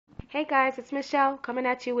Hey guys, it's Michelle coming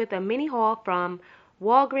at you with a mini haul from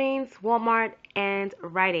Walgreens, Walmart, and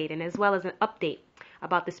RiteAid, and as well as an update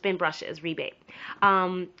about the spin brushes rebate.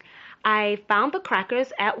 Um, I found the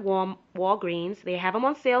crackers at Walgreens. They have them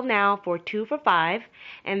on sale now for 2 for $5.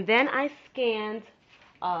 And then I scanned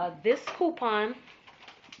this coupon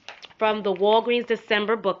from the Walgreens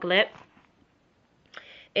December booklet.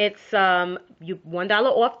 It's $1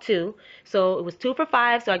 off two, so it was 2 for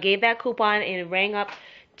 $5. So I gave that coupon and it rang up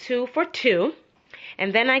 2 for 2.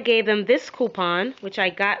 And then I gave them this coupon, which I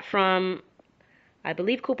got from, I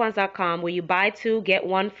believe, coupons.com, where you buy two, get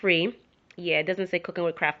one free. Yeah, it doesn't say Cooking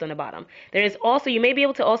with Craft on the bottom. There is also, you may be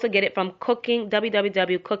able to also get it from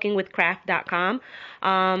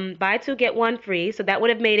www.cookingwithcraft.com. Buy two, get one free. So that would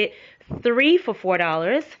have made it 3 for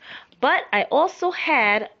 $4. But I also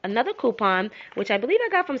had another coupon, which I believe I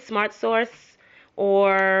got from Smart Source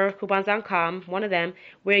or coupons.com, one of them,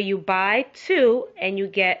 where you buy two and you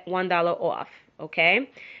get $1 off. Okay,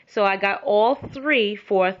 so I got all three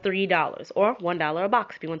for $3 or $1 a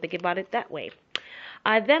box if you want to think about it that way.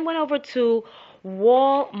 I then went over to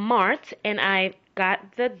Walmart and I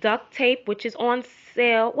got the duct tape, which is on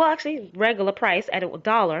sale, well, actually regular price at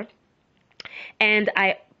 $1. And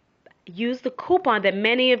I used the coupon that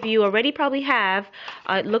many of you already probably have.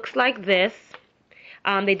 It looks like this.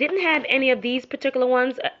 They didn't have any of these particular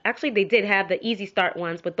ones. Actually, they did have the Easy Start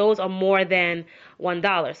ones, but those are more than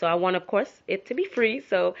 $1. So I want, of course, it to be free.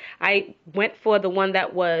 So I went for the one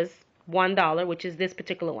that was $1, which is this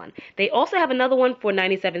particular one. They also have another one for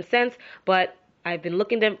 97 cents, but I've been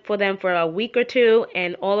looking for them for a week or two,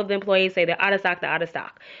 and all of the employees say they're out of stock, they're out of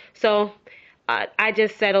stock. So I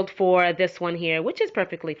just settled for this one here, which is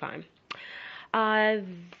perfectly fine. Uh,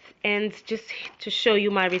 and just to show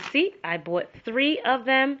you my receipt, I bought three of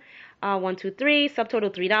them. One, two, three,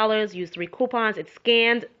 subtotal $3, used three coupons. It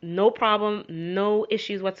scanned, no problem, no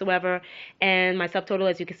issues whatsoever. And my subtotal,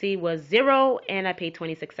 as you can see, was 0, and I paid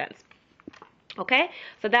 26 cents. Okay,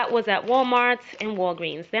 so that was at Walmart and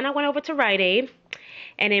Walgreens. Then I went over to RiteAid.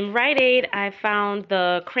 And in RiteAid, I found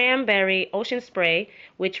the Cranberry Ocean Spray,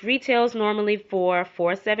 which retails normally for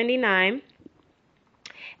 $4.79.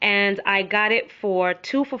 And I got it for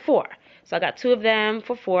 2 for $4. So I got two of them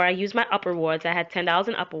for $4. I used my Up Rewards. I had $10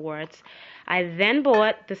 in Up Rewards. I then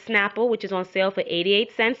bought the Snapple, which is on sale for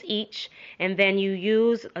 88 cents each, and then you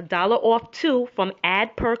use $1 off two from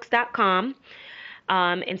adperks.com,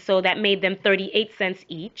 and so that made them 38 cents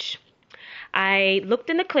each. I looked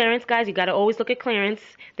in the clearance, guys. You got to always look at clearance.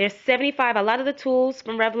 There's 75. A lot of the tools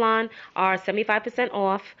from Revlon are 75%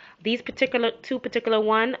 off. These two particular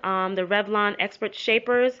one, the Revlon Expert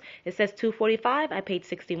Shapers, it says $2.45. I paid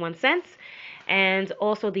 61 cents. And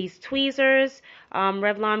also these tweezers,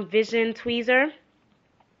 Revlon Vision Tweezer.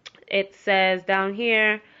 It says down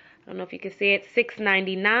here, I don't know if you can see it,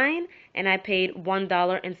 $6.99, and I paid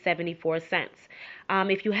 $1.74.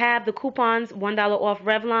 If you have the coupons, $1 off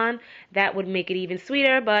Revlon, that would make it even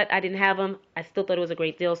sweeter, but I didn't have them. I still thought it was a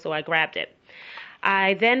great deal, so I grabbed it.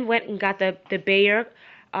 I then went and got the Bayer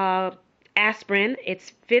aspirin.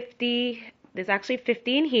 It's 50, there's actually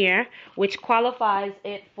 15 here, which qualifies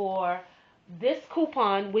it for this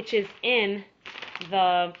coupon, which is in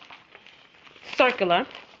the circular.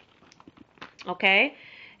 Okay,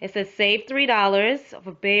 it says save $3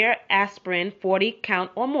 for Bayer aspirin 40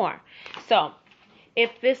 count or more. So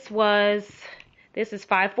if this is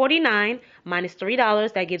 $5.49 minus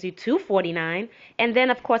 $3, that gives you $2.49. And then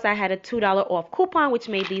of course I had a $2 off coupon, which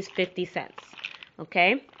made these 50 cents.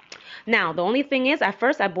 Okay. Now the only thing is, at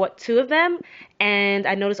first I bought two of them and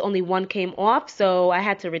I noticed only one came off, so I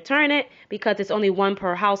had to return it because it's only one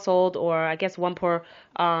per household, or I guess one per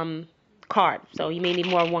card. So you may need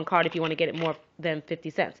more than one card if you want to get it more than 50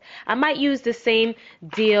 cents. I might use the same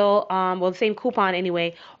deal, well, the same coupon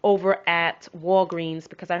anyway, over at Walgreens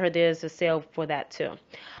because I heard there's a sale for that too.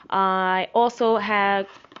 I also have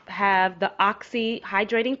the Oxy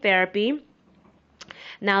Hydrating Therapy.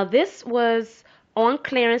 Now this was on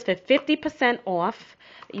clearance for 50% off.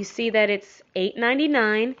 You see that it's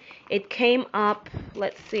 $8.99. It came up,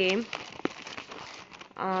 let's see,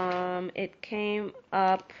 it came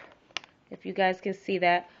up, if you guys can see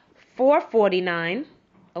that, $4.49,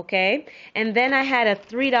 okay? And then I had a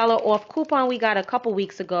 $3 off coupon we got a couple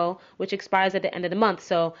weeks ago, which expires at the end of the month.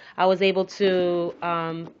 So I was able to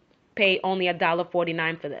pay only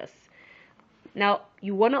 $1.49 for this. Now,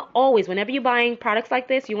 you want to always, whenever you're buying products like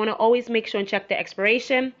this, you want to always make sure and check the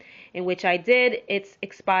expiration, in which I did. It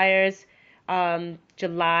expires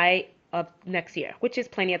July of next year, which is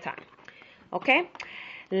plenty of time, okay?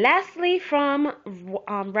 Lastly, from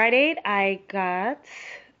RiteAid, I got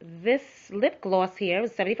this lip gloss here. It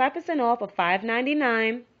was 75% off of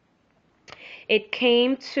 $5.99. It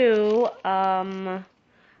came to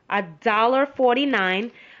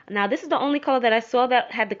 $1.49. Now this is the only color that I saw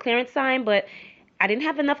that had the clearance sign, but I didn't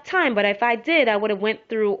have enough time. But if I did, I would have went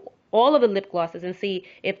through all of the lip glosses and see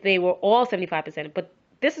if they were all 75%. But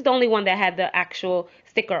this is the only one that had the actual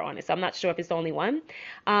sticker on it, so I'm not sure if it's the only one.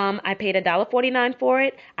 I paid $1.49 for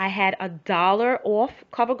it. I had $1 off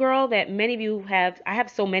CoverGirl that many of you have. I have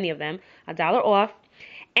so many of them. $1 off,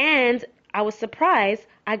 and I was surprised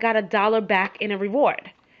I got $1 back in a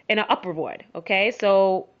reward, in an up reward. Okay,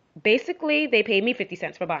 so basically they paid me 50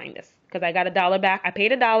 cents for buying this because I got $1 back. I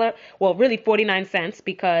paid $1, well, really 49 cents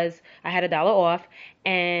because I had $1 off,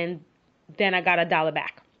 and then I got $1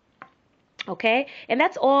 back. Okay, and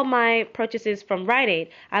that's all my purchases from RiteAid.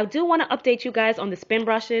 I do want to update you guys on the spin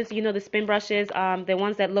brushes. You know, the spin brushes, the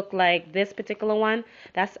ones that look like this particular one.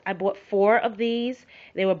 I bought 4 of these.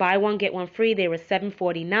 They were buy one get one free. They were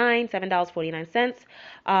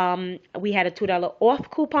 $7.49. We had a $2 off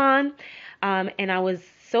coupon, and I was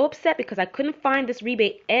so upset because I couldn't find this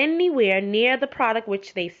rebate anywhere near the product,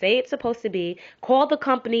 which they say it's supposed to be. Called the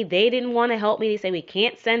company, they didn't want to help me. They say we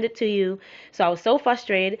can't send it to you. So I was so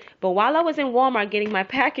frustrated. But while I was in Walmart getting my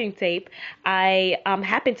packing tape, I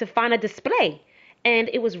happened to find a display, and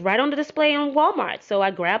it was right on the display on Walmart. So I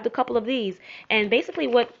grabbed a couple of these, and basically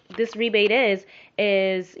what this rebate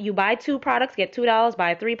is you buy 2 products, get $2,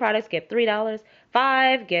 buy 3 products, get $3,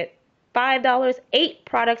 5, get $5, 8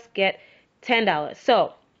 products, get $10.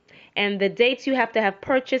 So, and the dates you have to have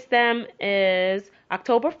purchased them is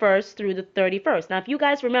October 1st through the 31st. Now, if you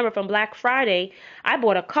guys remember from Black Friday, I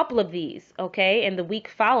bought a couple of these, okay, in the week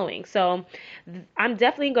following. So I'm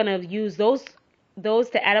definitely going to use those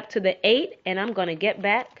to add up to the 8, and I'm going to get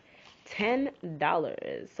back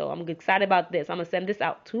 $10. So I'm excited about this. I'm going to send this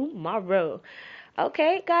out tomorrow.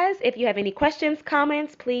 Okay, guys, if you have any questions,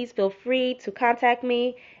 comments, please feel free to contact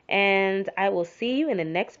me, and I will see you in the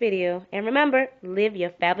next video. And remember, live your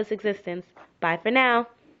fabulous existence. Bye for now.